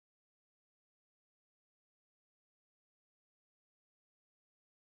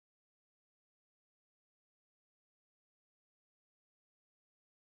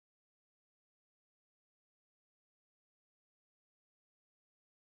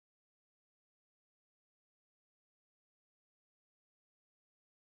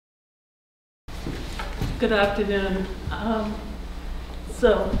Good afternoon.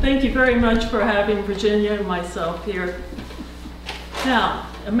 So thank you very much for having Virginia and myself here. Now,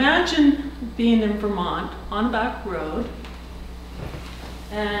 imagine being in Vermont on a back road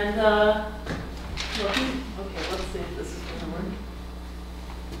and okay, let's see if this is going to work.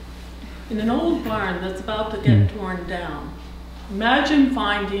 In an old barn that's about to get torn down. Imagine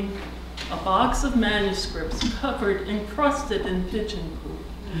finding a box of manuscripts covered, encrusted in pigeon poop.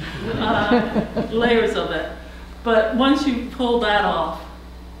 Layers of it. But once you pull that off,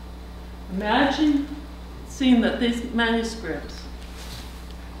 imagine seeing that these manuscripts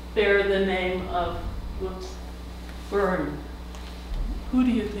bear the name of, Göring. Who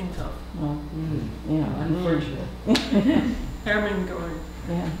do you think of? Well, yeah, unfortunate. Hermann Göring.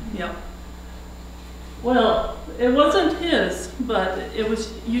 Yeah. Yep. Well, it wasn't his, but it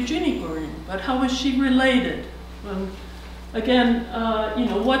was Eugenie Göring. But how was she related? Again, you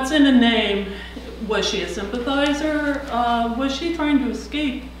know, what's in a name? Was she a sympathizer? Was she trying to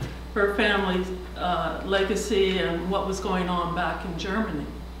escape her family's legacy and what was going on back in Germany?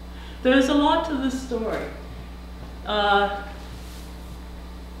 There's a lot to this story.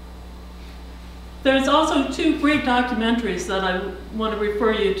 There's also two great documentaries that I want to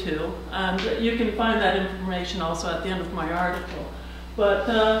refer you to, and you can find that information also at the end of my article.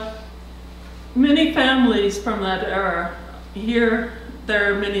 But many families from that era, here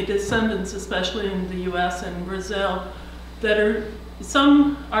there are many descendants, especially in the US and Brazil, that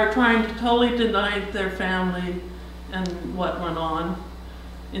some are trying to totally deny their family and what went on.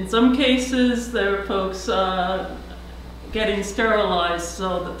 In some cases, there are folks getting sterilized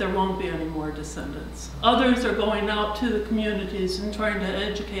so that there won't be any more descendants. Others are going out to the communities and trying to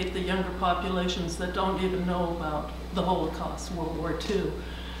educate the younger populations that don't even know about the Holocaust, World War II,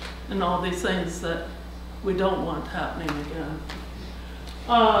 and all these things that we don't want happening again.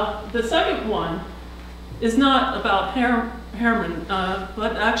 The second one is not about Hermann,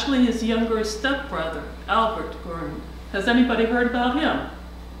 but actually his younger stepbrother, Albert Göring. Has anybody heard about him?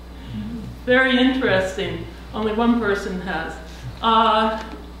 Very interesting. Only one person has.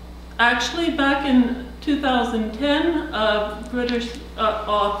 Actually, back in 2010, a British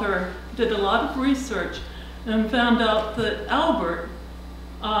author did a lot of research and found out that Albert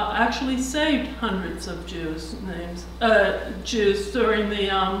actually saved hundreds of Jews during the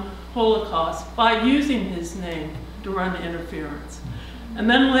Holocaust by using his name to run interference. And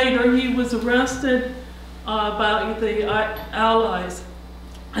then later he was arrested by the Allies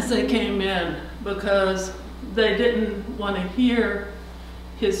as they came in because they didn't want to hear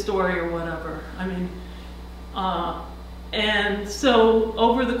his story or whatever. I mean, and so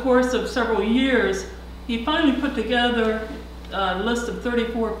over the course of several years, he finally put together a list of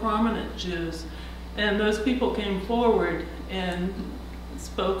 34 prominent Jews, and those people came forward and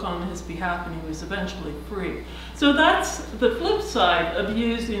spoke on his behalf, and he was eventually free. So that's the flip side of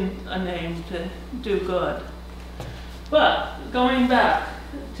using a name to do good. But going back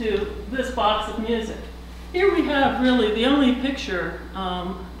to this box of music, here we have really the only picture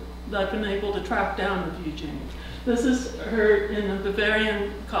that I've been able to track down of Eugenie. This is her in a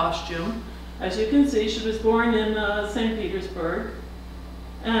Bavarian costume. As you can see, she was born in St. Petersburg.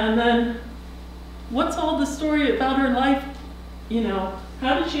 And then, what's all the story about her life? You know,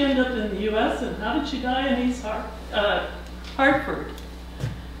 how did she end up in the US and how did she die in East Hartford?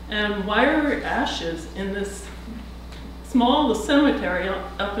 And why are her ashes in this small cemetery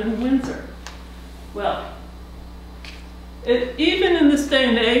up in Windsor? Well, even in this day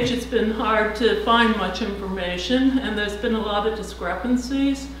and age, it's been hard to find much information, and there's been a lot of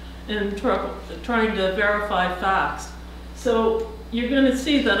discrepancies in trying to verify facts. So you're going to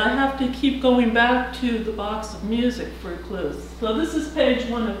see that I have to keep going back to the box of music for clues. So this is page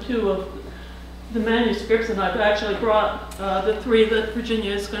 1 of 2 of the manuscripts, and I've actually brought the 3 that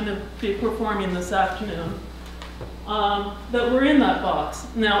Virginia is going to be performing this afternoon. That were in that box.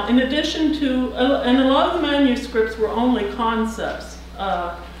 Now, in addition to, and a lot of the manuscripts were only concepts,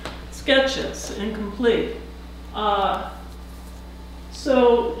 sketches, incomplete.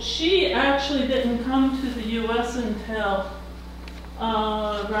 So she actually didn't come to the US until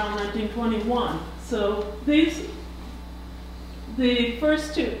around 1921. So the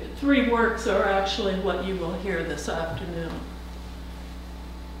first 3 works are actually what you will hear this afternoon.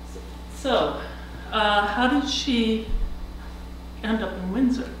 So, how did she end up in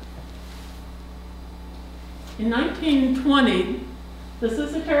Windsor? In 1920, this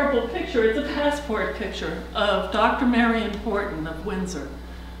is a terrible picture. It's a passport picture of Dr. Marion Horton of Windsor.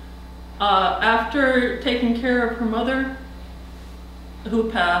 After taking care of her mother,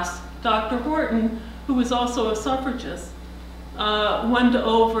 who passed, Dr. Horton, who was also a suffragist, went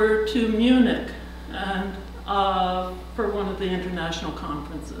over to Munich and for one of the international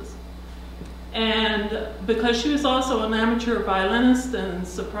conferences. And because she was also an amateur violinist and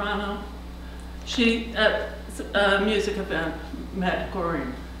soprano, she, at a music event, met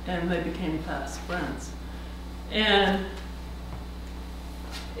Göring, and they became fast friends. And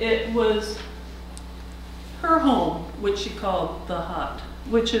it was her home, which she called the hut,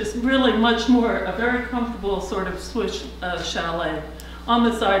 which is really much more a very comfortable sort of Swiss chalet on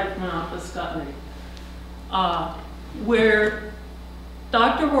the side of Mount Eskin, where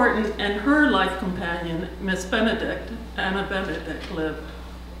Dr. Horton and her life companion, Miss Benedict, Anna Benedict, lived.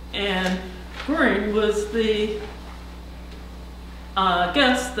 And Göring was the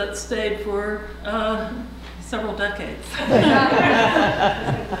guest that stayed for several decades.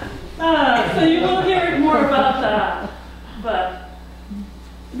 So you will hear more about that. But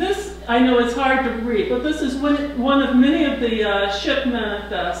this, I know it's hard to read, but this is one of many of the ship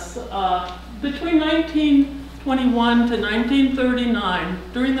manifests. Between 1921 to 1939,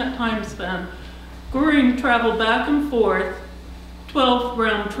 during that time span, Göring traveled back and forth 12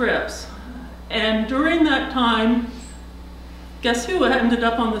 round trips. And during that time, guess who ended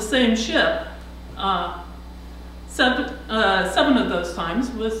up on the same ship? Seven of those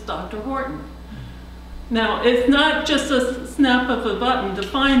times was Dr. Horton. Now, it's not just a snap of a button to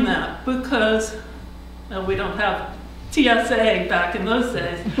find that, because we don't have TSA back in those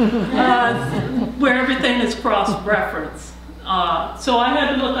days, where everything is cross-referenced. So I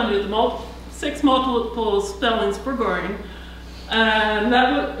had to look under the 6 multiple spellings for Göring, and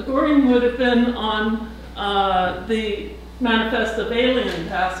Göring would have been on the Manifest of Alien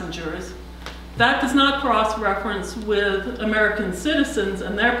Passengers. That does not cross-reference with American citizens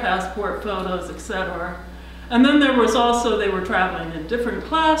and their passport photos, etc. And then there was also, they were traveling in different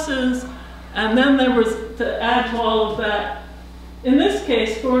classes, and then there was, to add to all of that, in this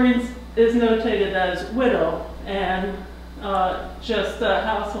case, Göring is notated as widow and just a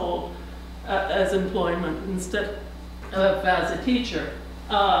household as employment instead of as a teacher.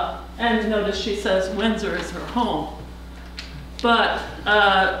 And notice she says Windsor is her home. But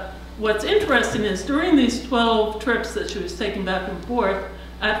what's interesting is during these 12 trips that she was taking back and forth,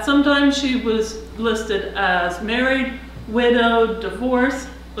 sometimes she was listed as married, widowed, divorced,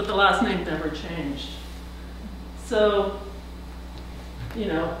 but the last name never changed. So, you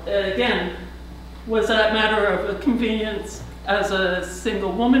know, again, was that a matter of a convenience as a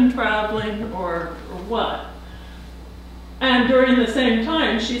single woman traveling or what? And during the same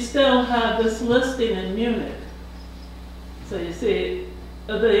time, she still had this listing in Munich. So you see,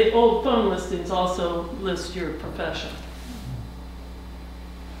 the old phone listings also list your profession.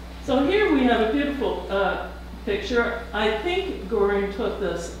 So here we have a beautiful picture. I think Göring took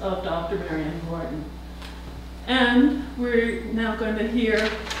this of Dr. Marion Horton. And we're now going to hear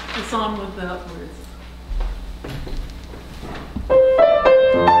a song without words.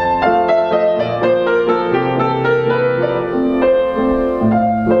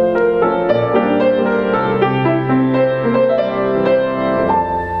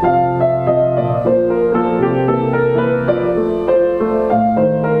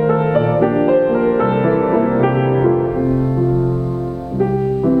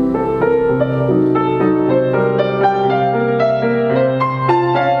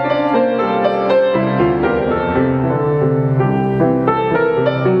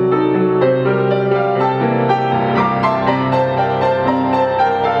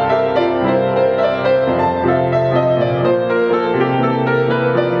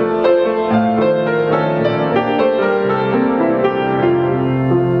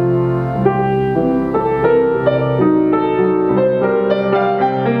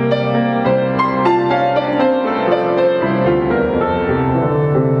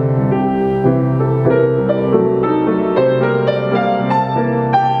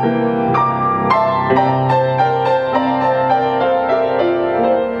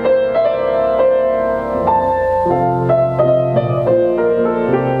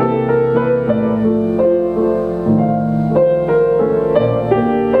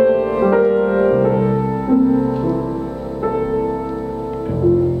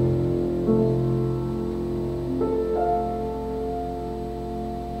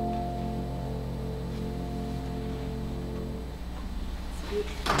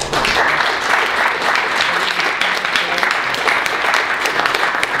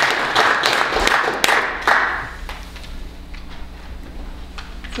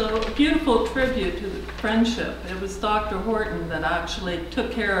 So a beautiful tribute to the friendship. It was Dr. Horton that actually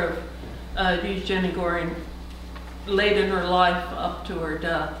took care of Eugenie Göring late in her life up to her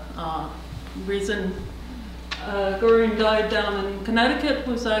death. Reason Göring died down in Connecticut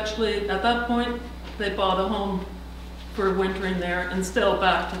was actually, at that point, they bought a home for wintering there and still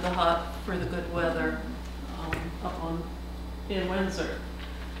back to the hut for the good weather in Windsor.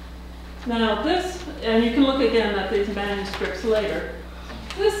 Now this, and you can look again at these manuscripts later,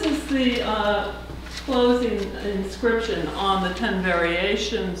 this is the closing inscription on the 10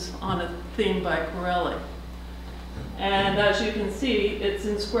 variations on a theme by Corelli. And as you can see, it's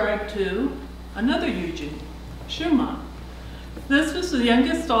inscribed to another Eugenie, Schumann. This was the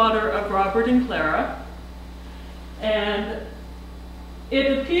youngest daughter of Robert and Clara, and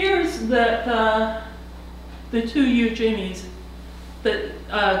it appears that the two Eugenies, that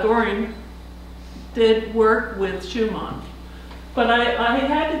Göring did work with Schumann. But I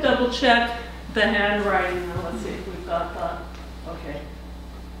had to double check the handwriting. Now let's see if we've got that. Okay.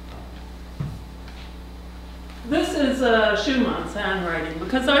 This is Schumann's handwriting,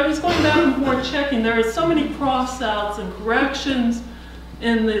 because I was going back and forth checking. There are so many cross-outs and corrections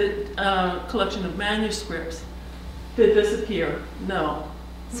in the collection of manuscripts. Did this appear? No.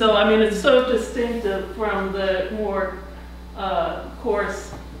 So, I mean, it's so distinctive from the more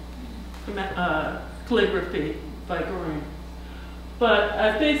coarse calligraphy by Göring.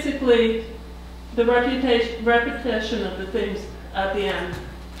 But basically, the repetition of the themes at the end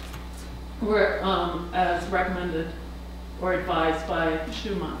were as recommended or advised by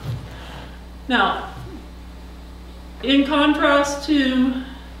Schumann. Now, in contrast to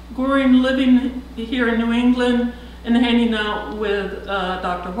Göring living here in New England and hanging out with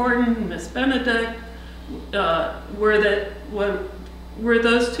Dr. Horton and Miss Benedict, were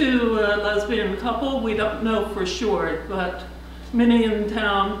those two lesbian couple? We don't know for sure, but many in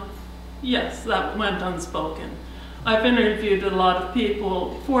town, yes, that went unspoken. I've interviewed a lot of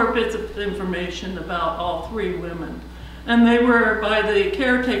people, 4 bits of information about all 3 women. And they were by the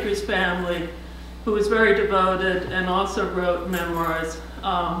caretaker's family, who was very devoted and also wrote memoirs.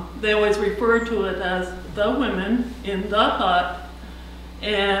 They always referred to it as the women in the hut.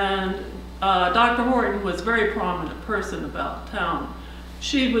 And Dr. Horton was a very prominent person about town.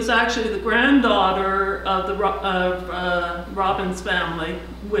 She was actually the granddaughter of Robin's family,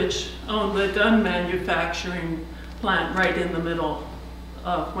 which owned the gun manufacturing plant right in the middle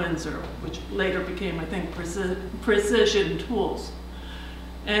of Windsor, which later became, I think, Precision Tools.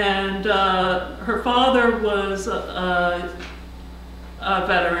 And her father was a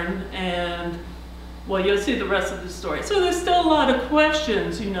veteran, and well, you'll see the rest of the story. So there's still a lot of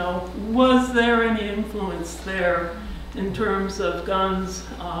questions, you know, was there any influence there in terms of guns,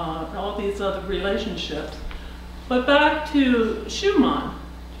 all these other relationships. But back to Schumann.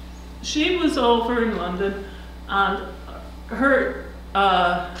 She was over in London, and her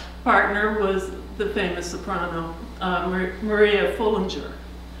partner was the famous soprano, Maria Fullinger.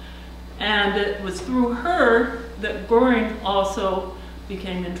 And it was through her that Göring also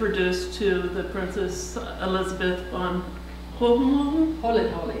became introduced to the Princess Elizabeth von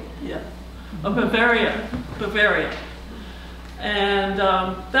Hohenlohe? Yeah, of Bavaria. And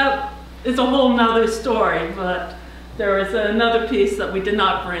that is a whole nother story, but there is another piece that we did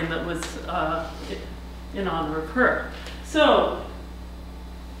not bring that was in honor of her. So,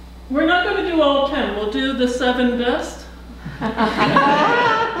 we're not going to do all 10, we'll do the 7 best.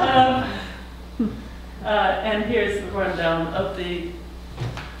 And here's the rundown of the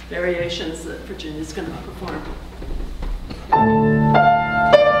variations that Virginia's going to perform.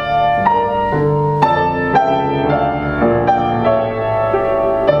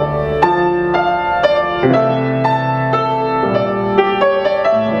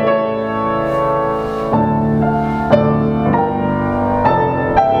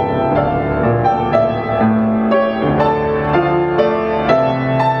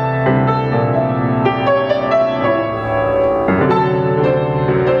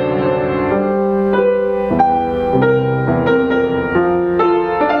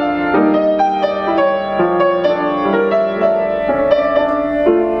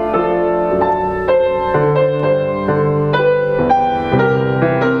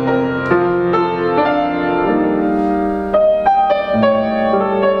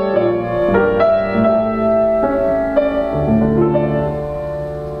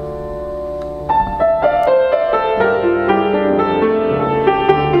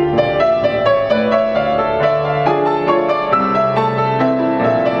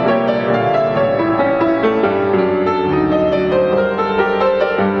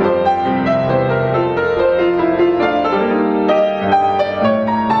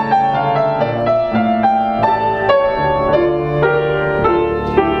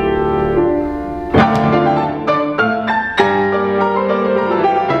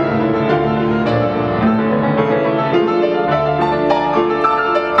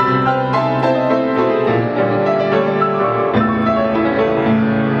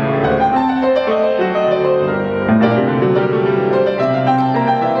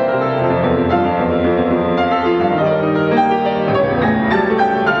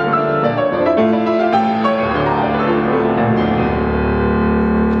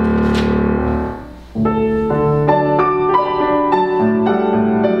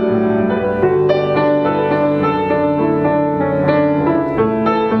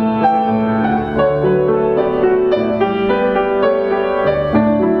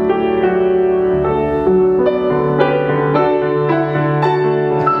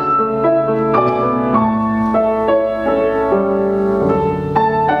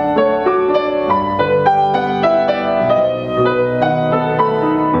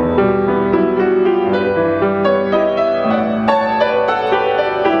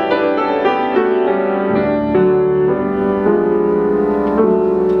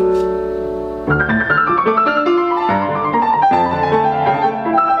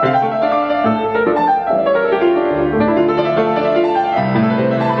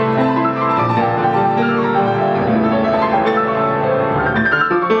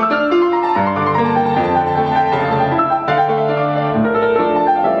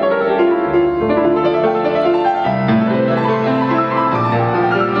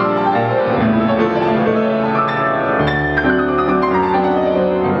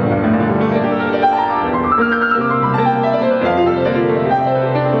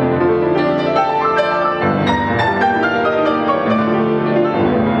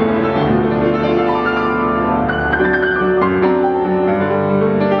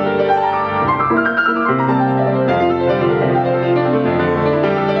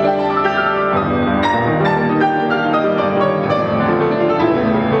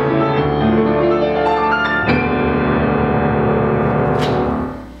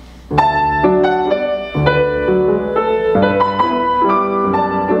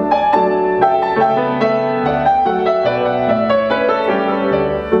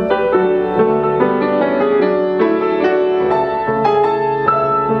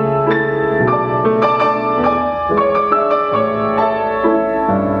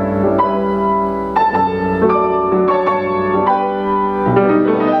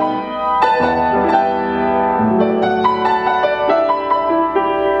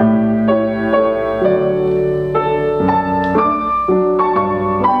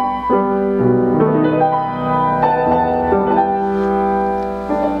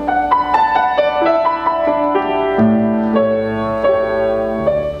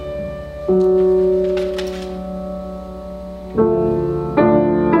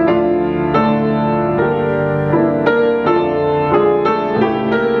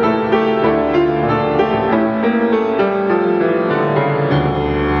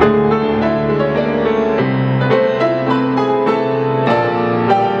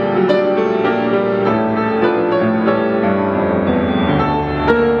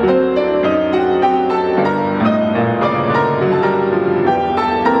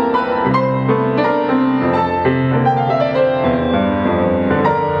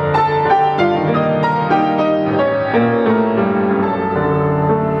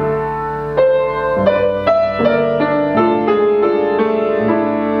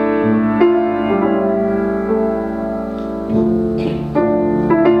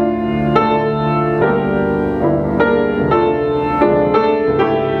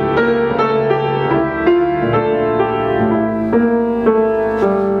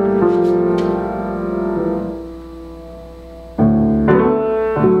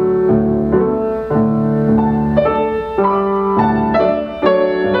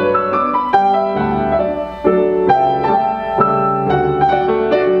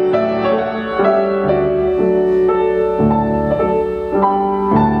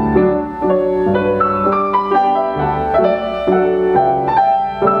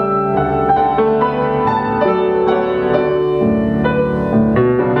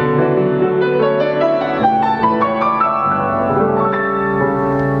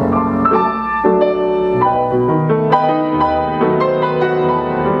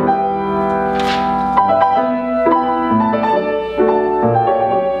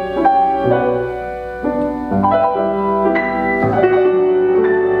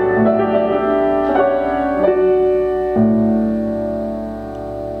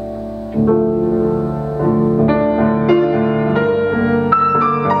 So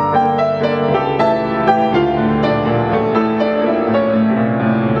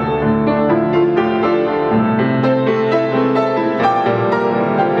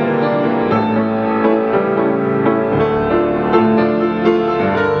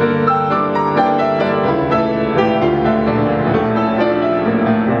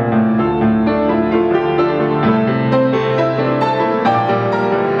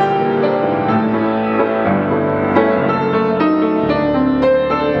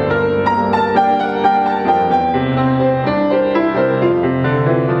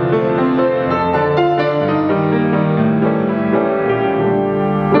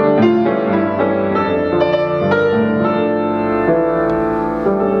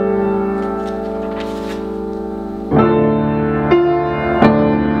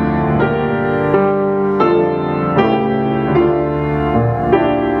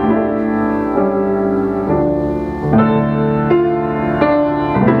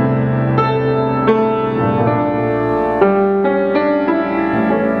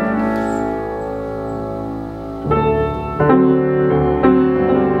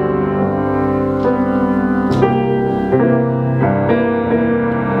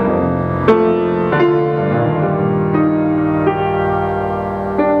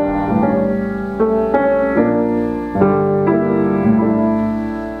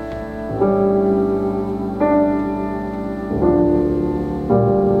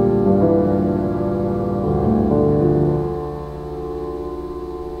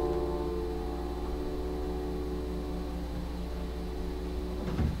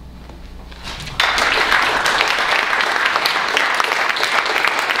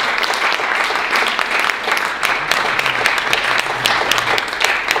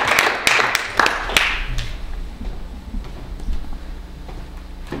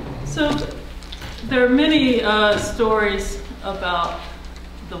there are many stories about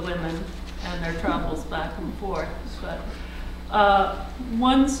the women and their travels back and forth, but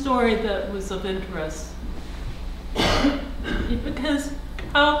one story that was of interest, because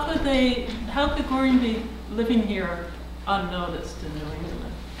how could Göring be living here unnoticed in New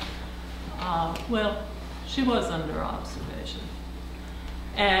England? Well, she was under observation.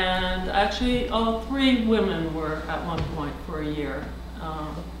 And actually, all three women were at one point for a year.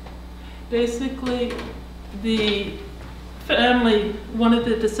 Basically, the family, one of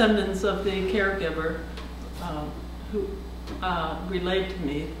the descendants of the caregiver who relayed to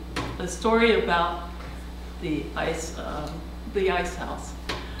me a story about the ice house.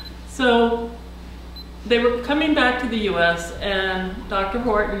 So they were coming back to the US, and Dr.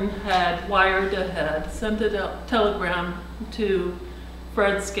 Horton had wired ahead, sent a telegram to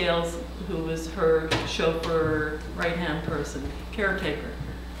Fred Scales, who was her chauffeur, right-hand person, caretaker.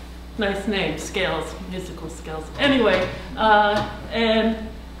 Nice name, Scales, musical Scales. Anyway, and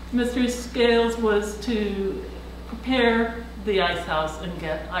Mr. Scales was to prepare the ice house and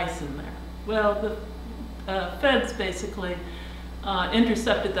get ice in there. Well, the feds basically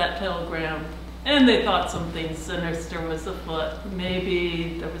intercepted that telegram, and they thought something sinister was afoot.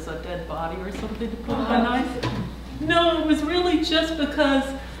 Maybe there was a dead body or something to put on ice. No, it was really just because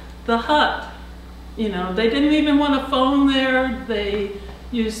the hut, you know, they didn't even want a phone there. They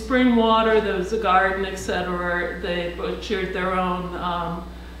used spring water, there was a garden, etc. They butchered their own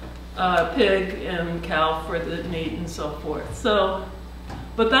pig and cow for the meat and so forth. So,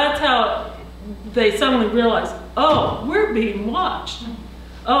 but that's how they suddenly realized, oh, we're being watched.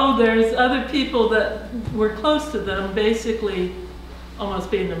 Oh, there's other people that were close to them, basically almost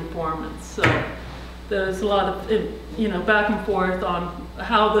being informants. So there's a lot of, you know, back and forth on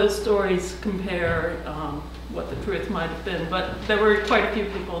how those stories compare, what the truth might have been. But there were quite a few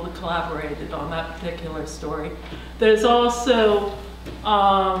people that collaborated on that particular story. There's also,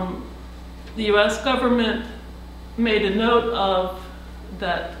 the US government made a note of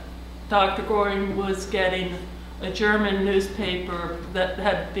that Dr. Göring was getting a German newspaper that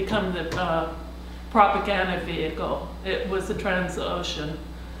had become the propaganda vehicle. It was a Transocean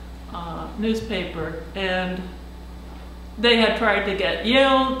newspaper, and they had tried to get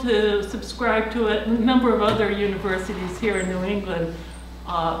Yale to subscribe to it, and a number of other universities here in New England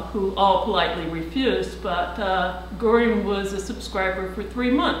who all politely refused, but Göring was a subscriber for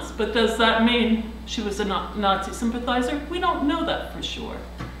 3 months. But does that mean she was a Nazi sympathizer? We don't know that for sure.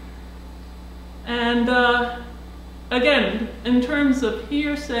 And again, in terms of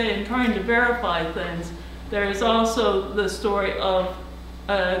hearsay and trying to verify things, there is also the story of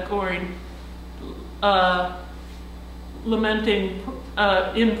Göring lamenting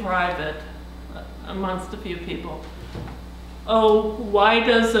in private amongst a few people, oh, why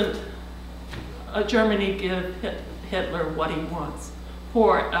doesn't Germany give Hitler what he wants.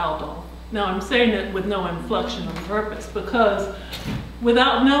 Poor Adolf. Now I'm saying it with no inflection on purpose because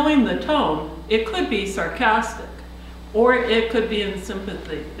without knowing the tone, it could be sarcastic or it could be in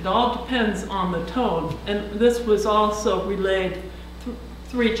sympathy. It all depends on the tone. And this was also relayed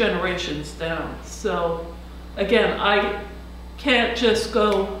 3 generations down. So again, I can't just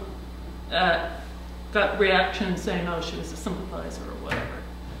go gut reaction saying, oh, she was a sympathizer or whatever.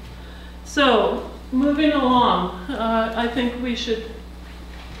 So moving along, I think we should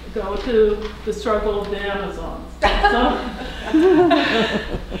go to the struggle of the Amazons. So,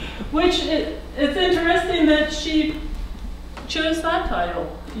 which it's interesting that she chose that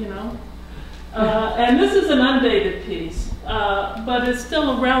title, you know. And this is an undated piece, but it's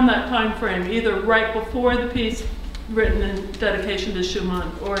still around that time frame, either right before the piece written in dedication to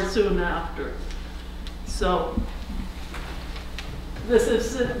Schumann or soon after. So this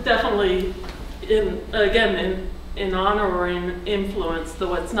is definitely, in honor or in influence,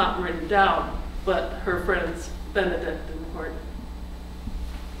 though it's not written down, but her friends Benedict and Horton.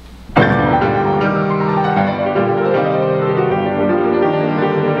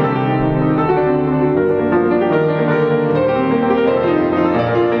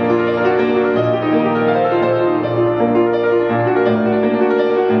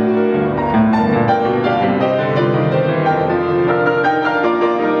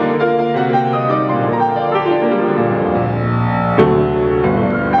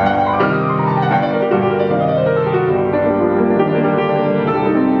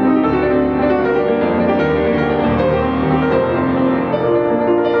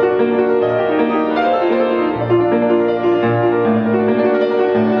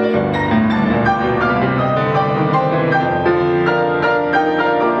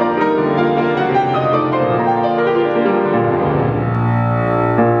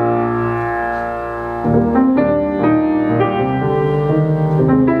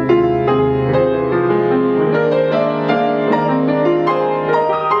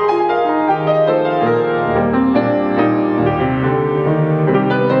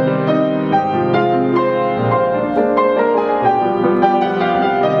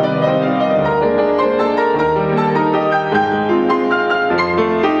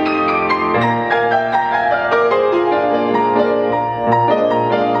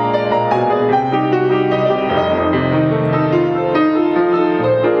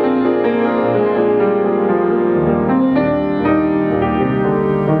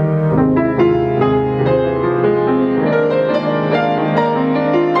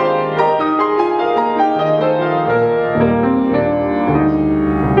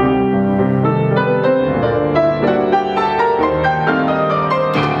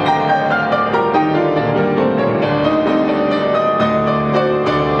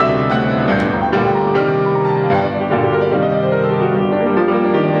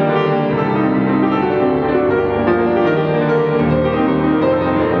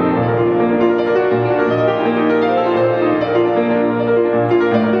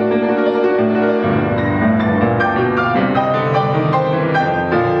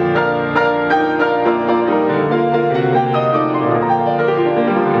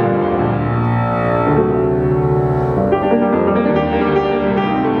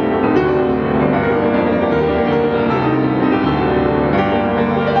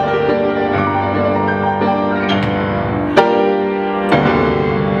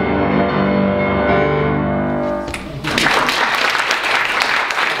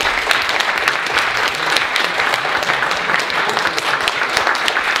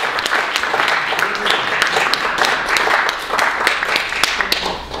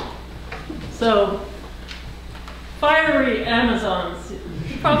 So, fiery Amazons,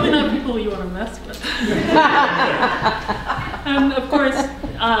 probably not people you want to mess with. And of course,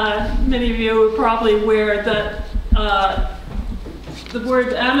 many of you are probably aware that the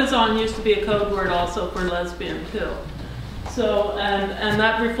word Amazon used to be a code word also for lesbian too. So, and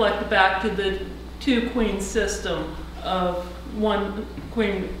that reflected back to the two-queen system of one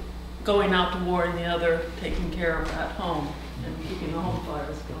queen going out to war and the other taking care of at home and keeping the home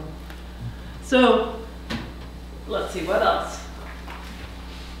fires going. So, let's see, what else?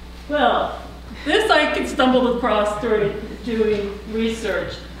 Well, this I stumbled across during doing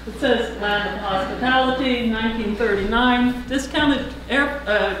research. It says Land of Hospitality, 1939, discounted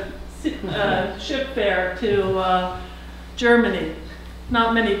ship fare to Germany.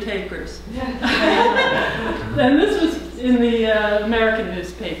 Not many takers. And this was in the American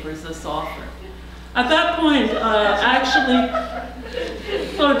newspapers, this offer. At that point, actually,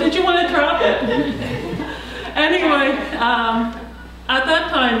 oh, did you want to drop it? Anyway, At that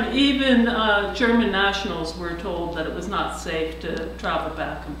time, even German nationals were told that it was not safe to travel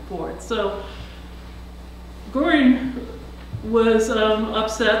back and forth. So Göring was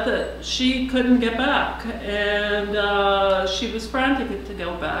upset that she couldn't get back, and she was frantic to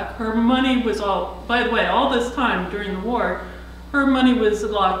go back. Her money was all, by the way, all this time during the war, her money was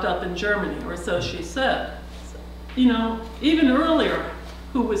locked up in Germany, or so she said. You know, even earlier,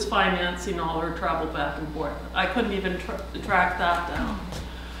 who was financing all her travel back and forth? I couldn't even track that down.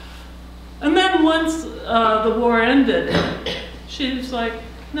 And then once the war ended, she was like,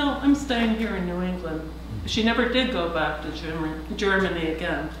 no, I'm staying here in New England. She never did go back to Germany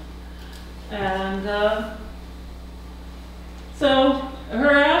again. And so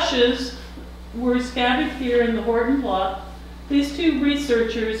her ashes were scattered here in the Horton plot. These two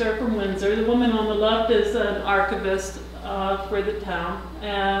researchers are from Windsor. The woman on the left is an archivist for the town,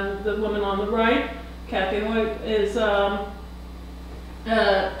 and the woman on the right, Kathy Hoyt, is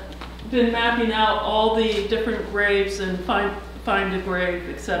been mapping out all the different graves and find a grave,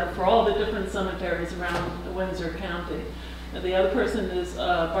 etc., for all the different cemeteries around Windsor County. And the other person is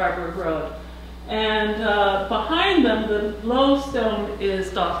Barbara Road. And behind them, the low stone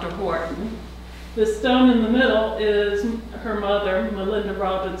is Dr. Horton. The stone in the middle is her mother, Melinda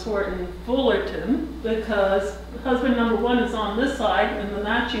Robbins Horton Fullerton, because husband number one is on this side and the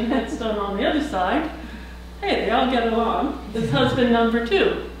matching headstone on the other side. Hey, they all get along. Is husband number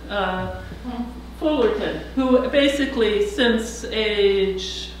two, Fullerton, who basically since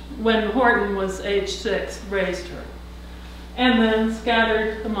when Horton was age 6, raised her. And then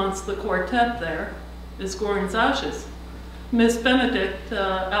scattered amongst the quartet there is Göring's ashes. Miss Benedict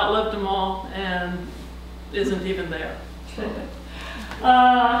outlived them all and isn't even there.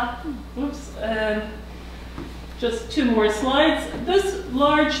 Oops, and just 2 more slides. This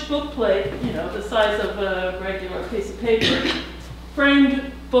large bookplate, you know, the size of a regular piece of paper,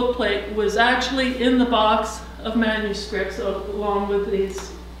 framed bookplate was actually in the box of manuscripts along with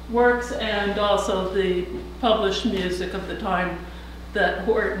these works and also the published music of the time that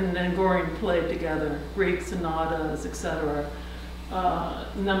Horton and Göring played together, Grieg sonatas, etc., a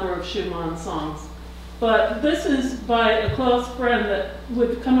number of Schumann songs. But this is by a close friend that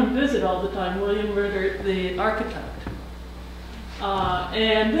would come and visit all the time, William Ritter, the architect.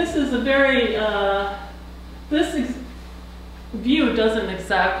 And this is a very, view doesn't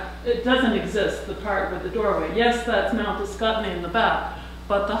exist, the part with the doorway. Yes, that's Mount Escutney in the back,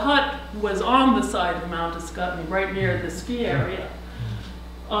 but the hut was on the side of Mount Escutney, right near the ski area.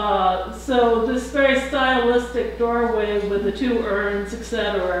 So this very stylistic doorway with the 2 urns,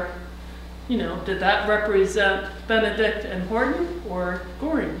 etc., you know, did that represent Benedict and Horton or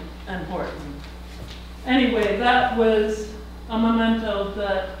Göring and Horton? Anyway, that was a memento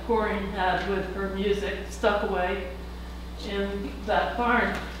that Göring had with her music stuck away in that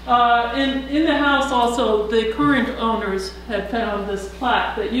barn. In the house also, the current owners had found this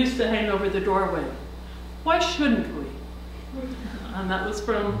plaque that used to hang over the doorway. Why shouldn't we? And that was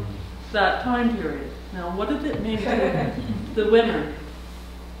from that time period. Now, what did it mean to the women?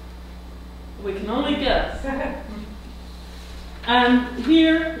 We can only guess. And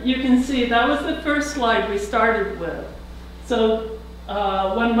here you can see, that was the first slide we started with. So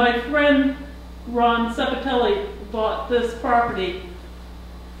when my friend Ron Sepatelli bought this property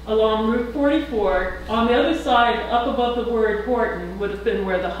along Route 44, on the other side, up above the word Horton, would have been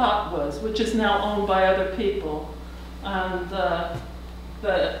where the hut was, which is now owned by other people. And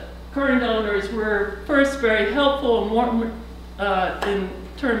the current owners were first very helpful and more in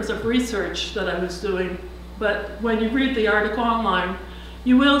terms of research that I was doing, but when you read the article online,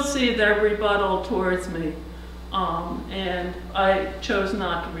 you will see their rebuttal towards me, and I chose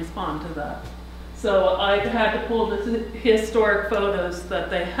not to respond to that. So I had to pull the historic photos that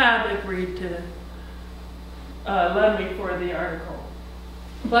they had agreed to lend me for the article.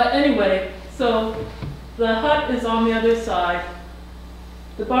 But anyway, so the hut is on the other side.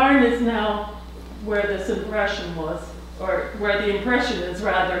 The barn is now where this impression was, or where the impression is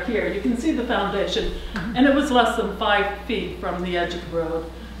rather here. You can see the foundation, and it was less than 5 feet from the edge of the road.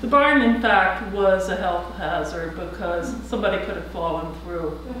 The barn, in fact, was a health hazard because somebody could have fallen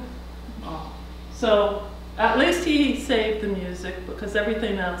through. So at least he saved the music, because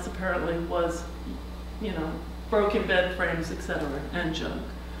everything else apparently was, you know, broken bed frames, etc., and junk.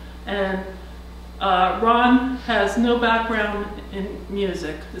 And Ron has no background in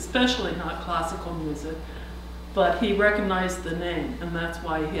music, especially not classical music, but he recognized the name, and that's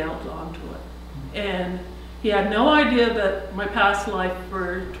why he held on to it. And he had no idea that my past life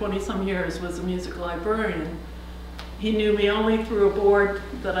for 20-some years was a music librarian. He knew me only through a board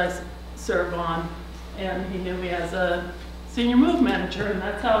that I serve on, and he knew me as a senior move manager, and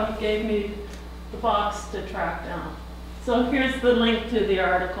that's how he gave me the box to track down. So here's the link to the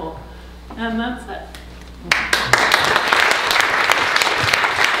article, and that's it.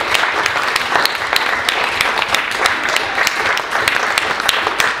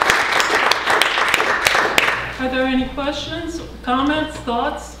 Are there any questions, comments,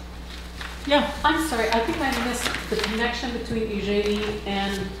 thoughts? Yeah. I'm sorry, I think I missed the connection between Eugenie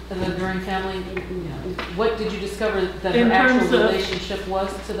and the Göring family. What did you discover that her actual relationship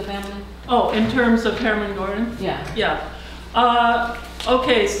was to the family? Oh, in terms of Herman Göring? Yeah. Yeah.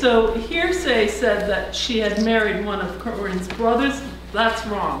 Okay, so hearsay said that she had married one of Göring's brothers. That's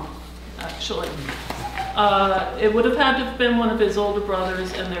wrong, actually. It would have had to have been one of his older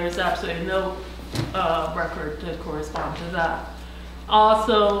brothers, and there is absolutely no record to correspond to that.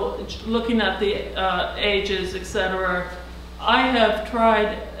 Also, looking at the ages, etc., I have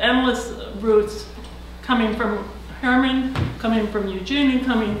tried endless routes coming from Herman, coming from Eugenie,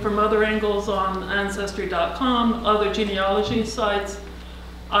 coming from other angles on Ancestry.com, other genealogy sites.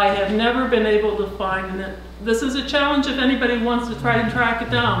 I have never been able to find it. This is a challenge if anybody wants to try to track it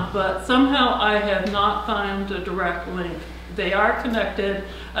down, but somehow I have not found a direct link. They are connected.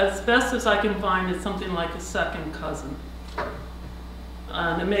 As best as I can find, it's something like a second cousin.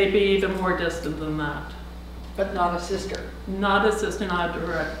 And it may be even more distant than that. But not a sister. Not a sister, not a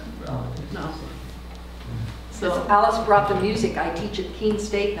direct relative, no. So Alice brought the music. I teach at Keene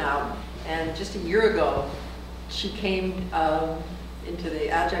State now, and just a year ago, she came into the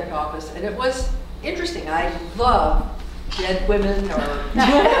adjunct office, and it was interesting. I love dead women, or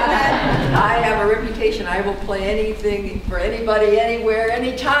I have a reputation. I will play anything for anybody, anywhere,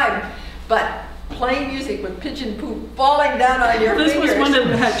 anytime. But playing music with pigeon poop falling down on your fingers. This was one that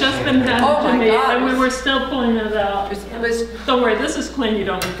had just been handed to me, God, and we were still pulling it out. Don't worry, this is clean, you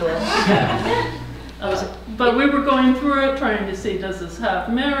don't need to but we were going through it, trying to see, does this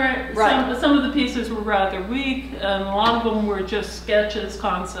have merit? Right. Some of the pieces were rather weak, and a lot of them were just sketches,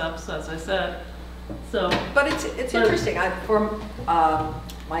 concepts, as I said. So, but it's interesting.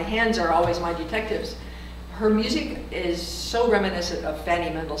 My hands are always my detectives. Her music is so reminiscent of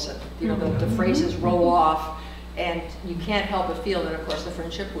Fanny Mendelssohn. You know, the phrases roll off, and you can't help but feel that, of course, the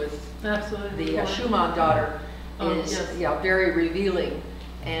friendship with the Schumann daughter is very revealing,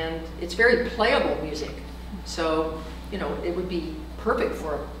 and it's very playable music. So, you know, it would be perfect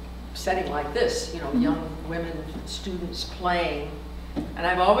for a setting like this. You know, young women, students playing, and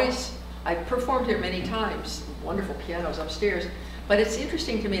I've performed here many times. Wonderful pianos upstairs. But it's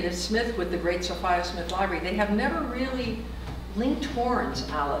interesting to me that Smith, with the great Sophia Smith Library, they have never really linked horns,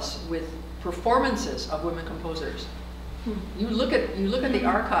 Alice, with performances of women composers. You look at the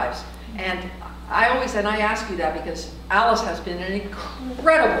archives, and I ask you that because Alice has been an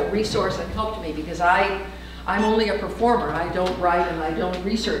incredible resource and help to me, because I'm only a performer. I don't write and I don't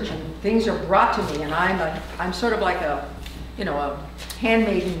research, and things are brought to me, and I'm sort of like a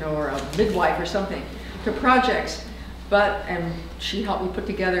handmaiden or a midwife or something to projects. And she helped me put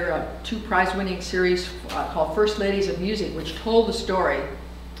together a 2 prize-winning series called First Ladies of Music, which told the story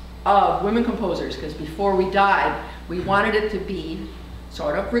of women composers, because before we died, we wanted it to be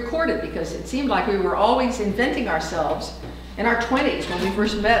sort of recorded, because it seemed like we were always inventing ourselves. In our 20s, when we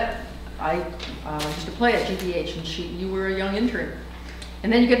first met, I used to play at GBH, and you were a young intern.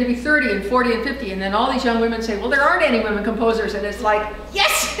 And then you get to be 30 and 40 and 50, and then all these young women say, well, there aren't any women composers, and it's like,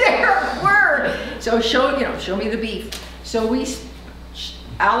 yes, there were! So show me the beef. So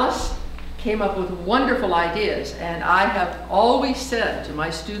Alice came up with wonderful ideas, and I have always said to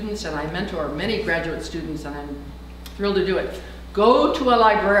my students, and I mentor many graduate students, and I'm thrilled to do it, go to a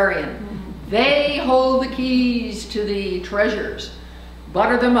librarian. They hold the keys to the treasures.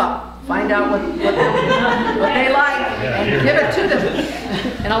 Butter them up, find out what they like, and give it to them.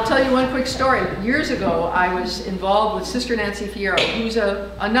 And I'll tell you one quick story. Years ago, I was involved with Sister Nancy Fierro, who's a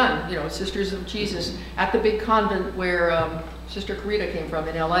nun, Sisters of Jesus, at the big convent where Sister Carita came from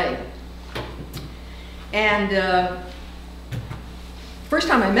in LA. And first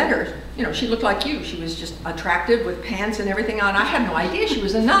time I met her, she looked like you. She was just attractive with pants and everything on. I had no idea she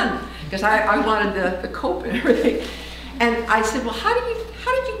was a nun, because I wanted the cope and everything. And I said, well, how did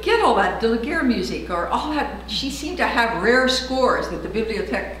you get all that de la Guerre music or all that? She seemed to have rare scores that the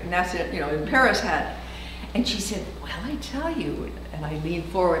Bibliothèque Nationale, in Paris had. And she said, well, I tell you, and I leaned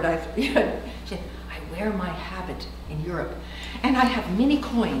forward, she said, I wear my habit in Europe, and I have many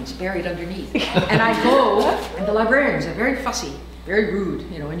coins buried underneath. And I go, and the librarians are very fussy, very rude,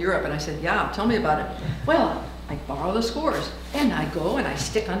 in Europe. And I said, yeah, tell me about it. Well, I borrow the scores, and I go and I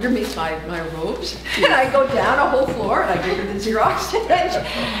stick underneath my robes, and I go down a whole floor, and I give her the Xerox.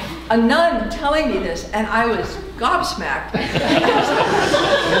 A nun telling me this, and I was gobsmacked.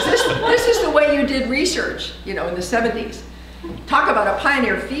 this is the way you did research, you know, in the 70s. Talk about a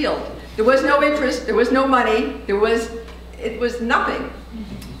pioneer field. There was no interest, there was no money, it was nothing.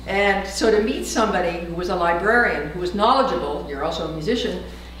 And so to meet somebody who was a librarian, who was knowledgeable, you're also a musician,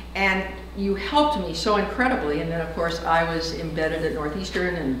 and you helped me so incredibly. And then of course I was embedded at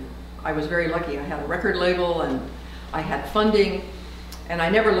Northeastern, and I was very lucky. I had a record label and I had funding, and I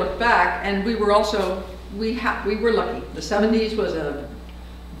never looked back. And we were also, we were lucky. The 70s was a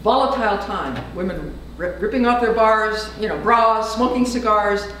volatile time. Women ripping off their bras, you know, bras, smoking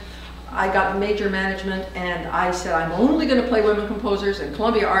cigars. I got major management, and I said, I'm only going to play women composers, and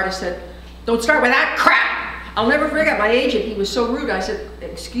Columbia artists said, don't start with that crap. I'll never forget my agent. He was so rude. I said,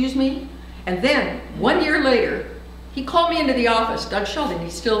 excuse me? And then 1 year later, he called me into the office. Doug Sheldon,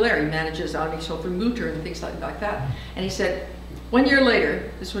 he's still there. He manages Ani Sophie Mutter and things like that. And he said, 1 year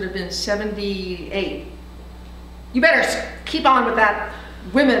later, this would have been 78, you better keep on with that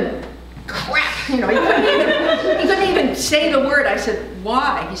women crap. You know, he couldn't even say the word. I said,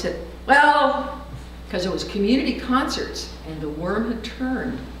 why? He said, well, because it was community concerts and the worm had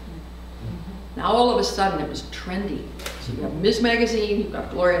turned. Now all of a sudden it was trendy. So you have Ms. Magazine, you've got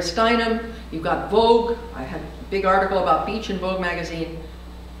Gloria Steinem, you've got Vogue. I had a big article about Beach in Vogue magazine.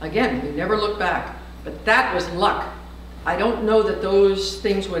 Again, we never look back, but that was luck. I don't know that those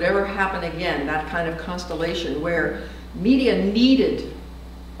things would ever happen again, that kind of constellation where media needed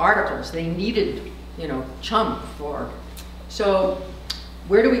articles, they needed, you know, chum for. So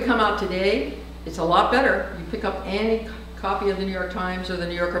where do we come out today? It's a lot better. You pick up any copy of the New York Times or the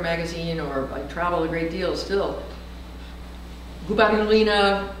New Yorker magazine, or I travel a great deal still.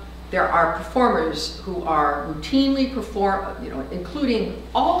 Gubarilina, there are performers who are routinely you know, including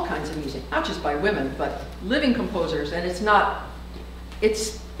all kinds of music, not just by women, but living composers, and it's not,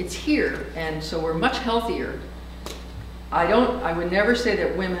 it's here, and so we're much healthier. I would never say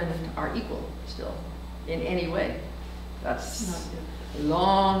that women are equal still, in any way. That's a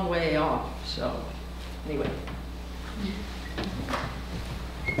long way off, so, anyway.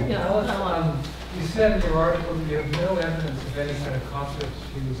 Yeah. Alice, you said in your article that you have no evidence of any kind of concerts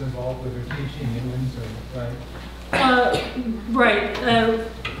she was involved with or teaching in Windsor, right? Right.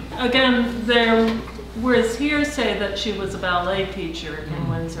 Again, there was hearsay that she was a ballet teacher in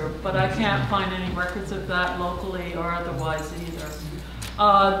Windsor, but I can't find any records of that locally or otherwise either.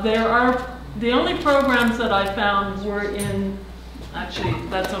 The only programs that I found were in, actually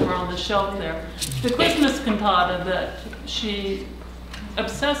that's over on the shelf there, the Christmas cantata that she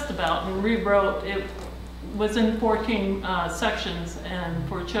obsessed about and rewrote. It was in 14 sections, and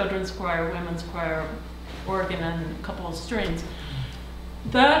for children's choir, women's choir, organ, and a couple of strings.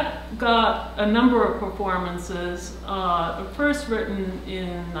 That got a number of performances, first written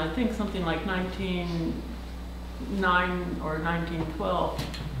in, I think, something like 1909 or 1912.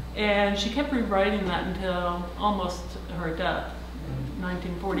 And she kept rewriting that until almost her death,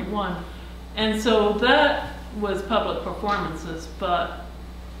 1941. And so that was public performances, but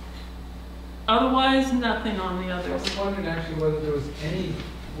otherwise nothing on the I others. was wondering actually whether there was any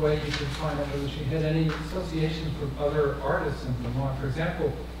way you could find out whether she had any associations with other artists in Vermont. For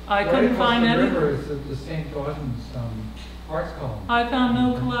example, I couldn't find any. River is the St. Gordon's arts column. I found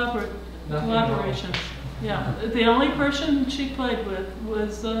no collaboration. Yeah, the only person she played with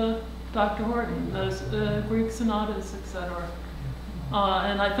was Dr. Horton, those Greek sonatas, etc.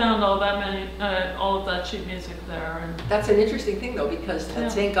 And I found all of that sheet music there. And That's an interesting thing though, because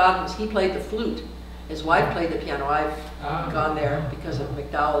at St. Gaudens, he played the flute. His wife played the piano. I've gone there because of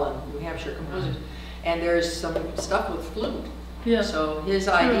McDowell and New Hampshire composers. And there's some stuff with flute. yeah. So his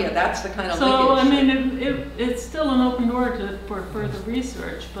idea, that's the kind of So, I linkage. mean, it's still an open door for further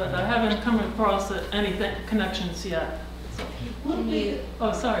research, but I haven't come across any connections yet. So. Can you,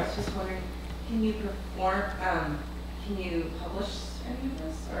 Oh, sorry. I was just wondering, can you perform, can you publish any of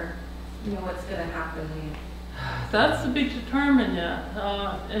this, or you know what's going to happen when you... That's to be determined yet.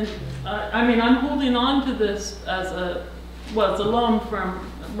 And I mean, I'm holding on to this as it's a loan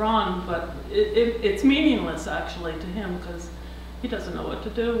from Ron, but it's meaningless actually to him because he doesn't know what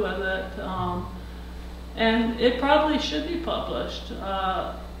to do with it. And it probably should be published.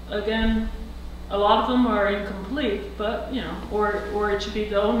 Again, a lot of them are incomplete, but you know, or it should be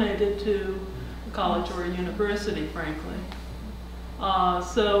donated to a college or a university, frankly.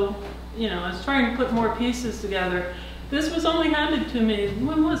 So, you know, I was trying to put more pieces together. This was only handed to me,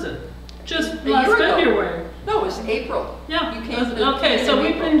 when was it? Just last February. No, it was April. Yeah. You came to okay, so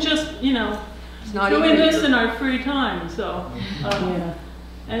we've been just, you know, doing this in our free time. So,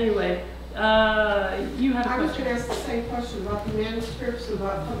 anyway, you had a question. I was going to ask the same question about the manuscripts,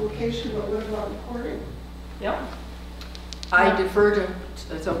 about publication, but what about recording? Yep. I defer to,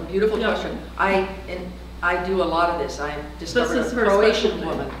 it's a beautiful Yeah. question. I do a lot of this. I discovered This is a her Croatian specialty.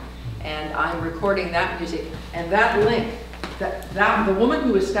 woman, and I'm recording that music. And that link, the woman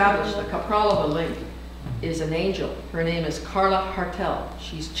who established the Kapralova link is an angel. Her name is Carla Hartel.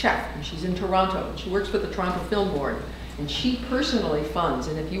 She's Czech, and she's in Toronto. And she works with the Toronto Film Board, and she personally funds.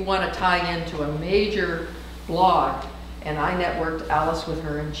 And if you want to tie into a major blog, and I networked Alice with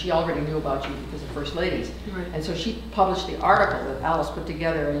her, and she already knew about you because of First Ladies. Right. And so she published the article that Alice put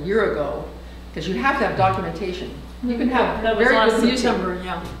together a year ago, because you have to have documentation. You can have That was very last good music. September,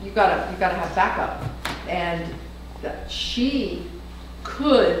 yeah. You gotta have backup. And that she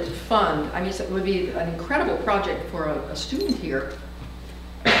could fund, I mean, it would be an incredible project for a student here.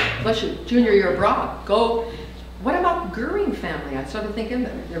 Bless you, junior year abroad. Go, what about Göring family? I started thinking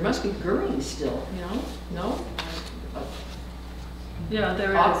that there must be Göring still, you know? No? Yeah,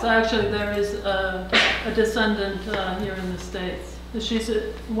 there is. Actually, there is a descendant here in the States. She's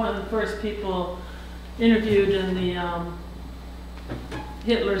one of the first people interviewed in the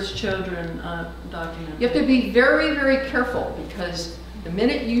Hitler's Children documentary. You have to be very, very careful, because the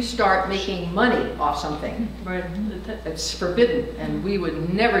minute you start making money off something, Right. it's forbidden, and we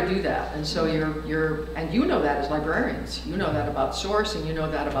would never do that. And so and you know that as librarians. You know that about source, and you know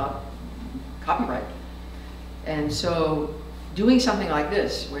that about copyright. And so doing something like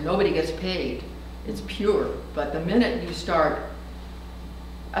this, where nobody gets paid, it's pure. But the minute you start,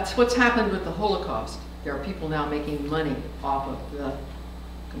 that's what's happened with the Holocaust. There are people now making money off of the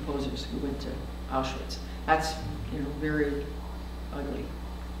composers who went to Auschwitz. That's, you know, very ugly.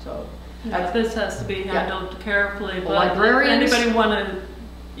 So This has to be handled carefully, but librarians- anybody want to,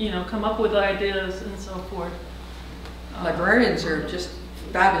 you know, come up with ideas and so forth. librarians are just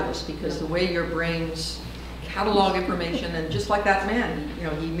fabulous, because the way your brains catalog information, and just like that man, you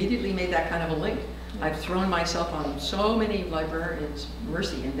know, he immediately made that kind of a link. I've thrown myself on so many librarians'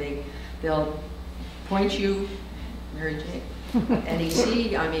 mercy, and they'll point you, Mary Jane,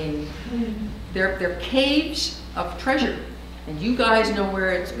 NEC. I mean, they're caves of treasure, and you guys know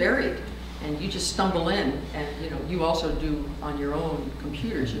where it's buried, and you just stumble in. And you know, you also do on your own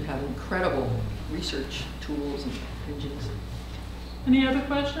computers. You have incredible research tools and engines. Any other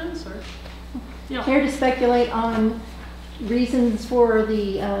questions? Or yeah. Care to speculate on reasons for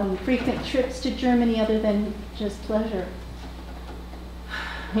the frequent trips to Germany other than just pleasure?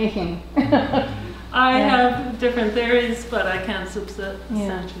 I have different theories, but I can't substantiate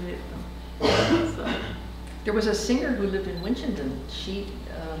them. So. There was a singer who lived in Winchendon.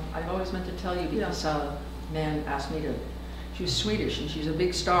 I've always meant to tell you, because a man asked me to. She was Swedish, and she's a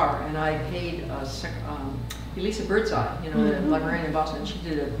big star. And I paid Elisa Birdseye, you know, the librarian in Boston. She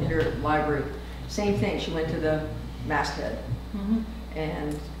did an interlibrary. Same thing. She went to the masthead,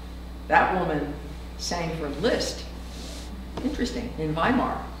 and that woman sang for Liszt. Interesting, in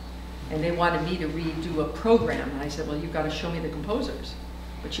Weimar. And they wanted me to redo a program, and I said, well, you've got to show me the composers.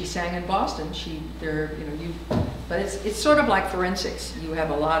 But she sang in Boston. But it's sort of like forensics. You have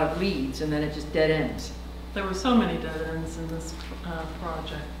a lot of leads, and then it just dead ends. There were so many dead ends in this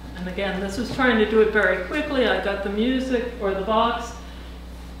project. And again, this was trying to do it very quickly. I got the music, or the box,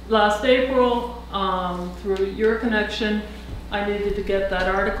 last April through your connection. I needed to get that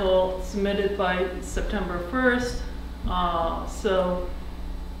article submitted by September 1st. So,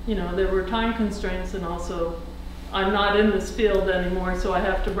 you know, there were time constraints, and also I'm not in this field anymore, so I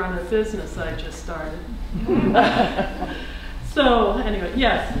have to run a business I just started. So anyway,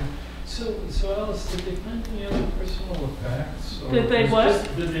 yes. So Alice, did they find any other personal effects? Did they what?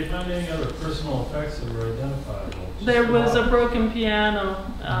 Did they find any other personal effects that were identifiable? There was a broken piano,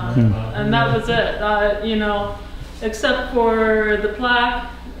 and that was it. You know, except for the plaque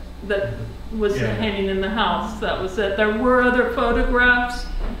that was hanging in the house, that was it. There were other photographs,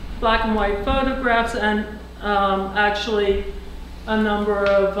 black and white photographs, and actually a number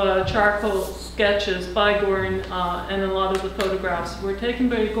of charcoal sketches by Göring, and a lot of the photographs were taken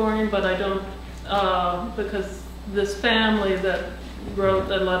by Göring, but I don't, because this family that wrote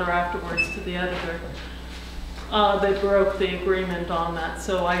a letter afterwards to the editor, they broke the agreement on that.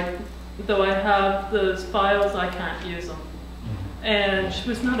 So though I have those files, I can't use them. And she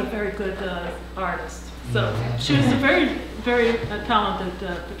was not a very good artist. So she was a very, very talented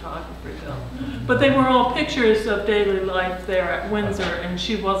photographer, though. But they were all pictures of daily life there at Windsor, and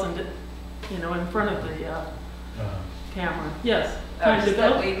she wasn't, you know, in front of the camera. Yes. Time to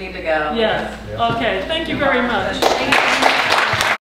go? We need to go. Yes. Okay. Thank you very much. Thank you.